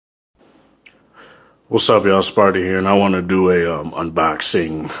What's up, y'all? Sparty here, and I want to do a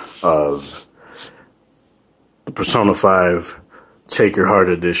unboxing of the Persona 5 Take Your Heart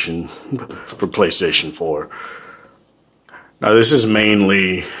Edition for PlayStation 4. Now, this is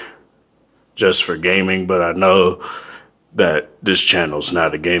mainly just for gaming, but I know that this channel's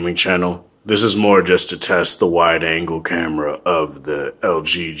not a gaming channel. This is more just to test the wide-angle camera of the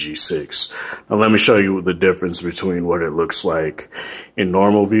LG G6. Now, let me show you the difference between what it looks like in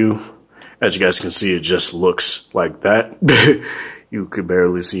normal view. As you guys can see, it just looks like that. You could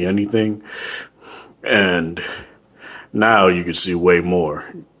barely see anything. And now you can see way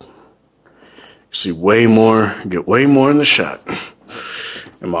more. See way more, get way more in the shot.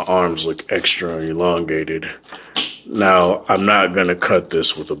 And my arms look extra elongated. Now, I'm not going to cut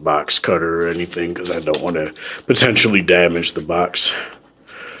this with a box cutter or anything because I don't want to potentially damage the box.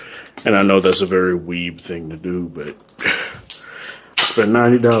 And I know that's a very weeb thing to do, but spend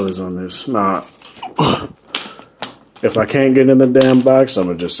 $90 on this. Nah, if I can't get in the damn box, I'm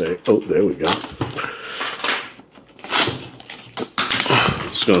gonna just say, oh, there we go.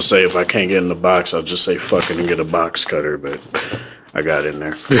 Just gonna say, if I can't get in the box, I'll just say fuck it and get a box cutter, but I got in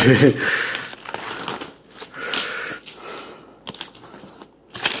there.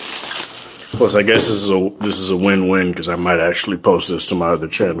 Plus, I guess this is a win-win because I might actually post this to my other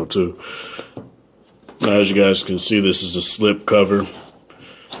channel too. Now, as you guys can see, this is a slip cover.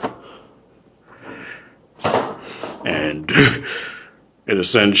 And it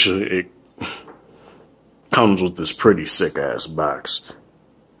essentially comes with this pretty sick-ass box.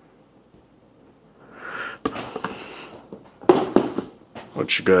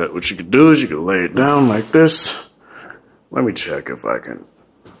 What you could do is you can lay it down like this. Let me check if I can.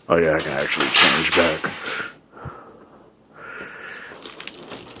 Oh yeah, I can actually change back.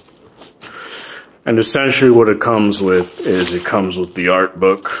 And essentially what it comes with is it comes with the art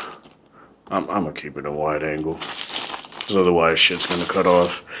book. I'm gonna keep it a wide angle, because otherwise shit's gonna cut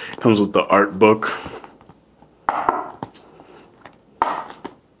off. It comes with the art book.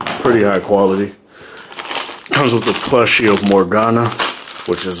 Pretty high quality. Comes with the plushie of Morgana,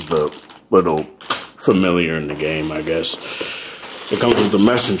 which is the little familiar in the game, I guess. It comes with the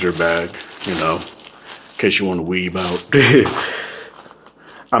messenger bag, you know, in case you want to weeb out.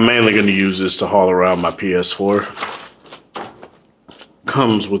 I'm mainly going to use this to haul around my PS4.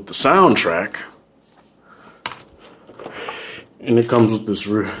 Comes with the soundtrack. And it comes with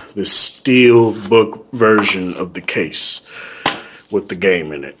this steel book version of the case with the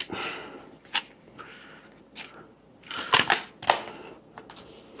game in it.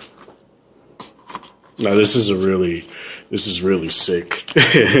 Now this is really sick.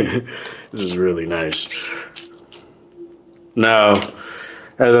 This is really nice. Now,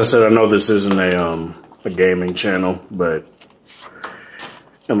 as I said, I know this isn't a gaming channel, but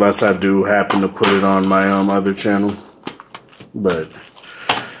unless I do happen to put it on my other channel, but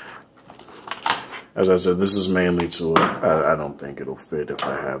as I said, this is mainly to I don't think it'll fit if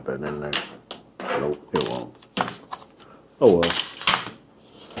I have that in there. Nope, it won't. Oh well.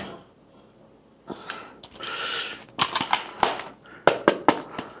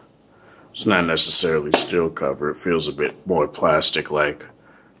 It's not necessarily steel cover. It feels a bit more plastic-like.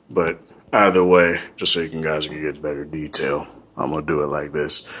 But either way, just so you guys can get better detail, I'm going to do it like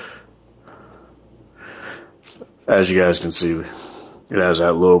this. As you guys can see, it has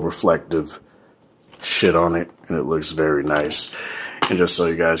that little reflective shit on it, and it looks very nice. And just so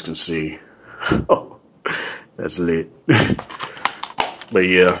you guys can see, oh, that's lit. But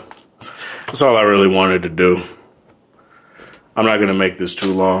yeah, that's all I really wanted to do. I'm not going to make this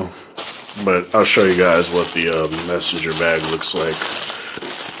too long, but I'll show you guys what the messenger bag looks like.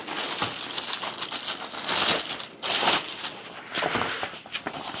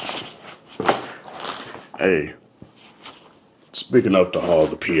 Hey, it's big enough to haul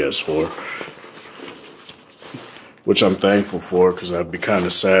the PS4, which I'm thankful for because I'd be kind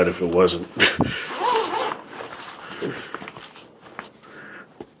of sad if it wasn't.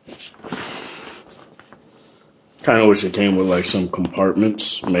 Kind of wish it came with like some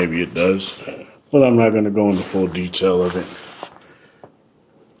compartments. Maybe it does, but I'm not going to go into full detail of it.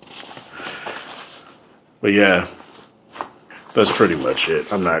 But yeah, that's pretty much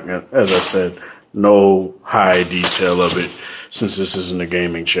it. I'm not going to, as I said, no high detail of it since this isn't a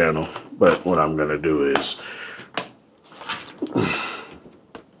gaming channel. But what I'm going to do is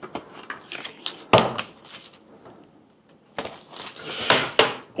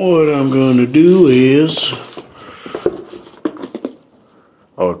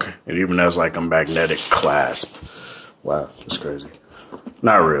okay, it even has like a magnetic clasp. Wow, that's crazy.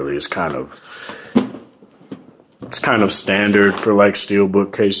 Not really, it's kind of it's kind of standard for like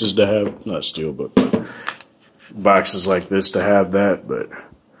steelbook cases to have, not steelbook, but boxes like this to have that, but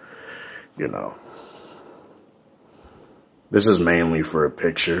you know, this is mainly for a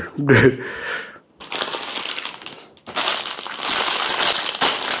picture.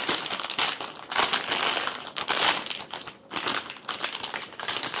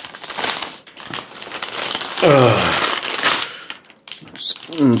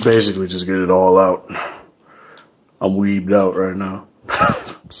 Basically just get it all out. I'm weebed out right now.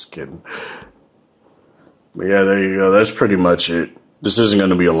 Just kidding. But yeah, there you go. That's pretty much it. This isn't going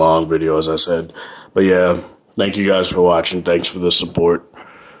to be a long video, as I said. But yeah, thank you guys for watching. Thanks for the support.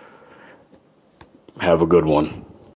 Have a good one.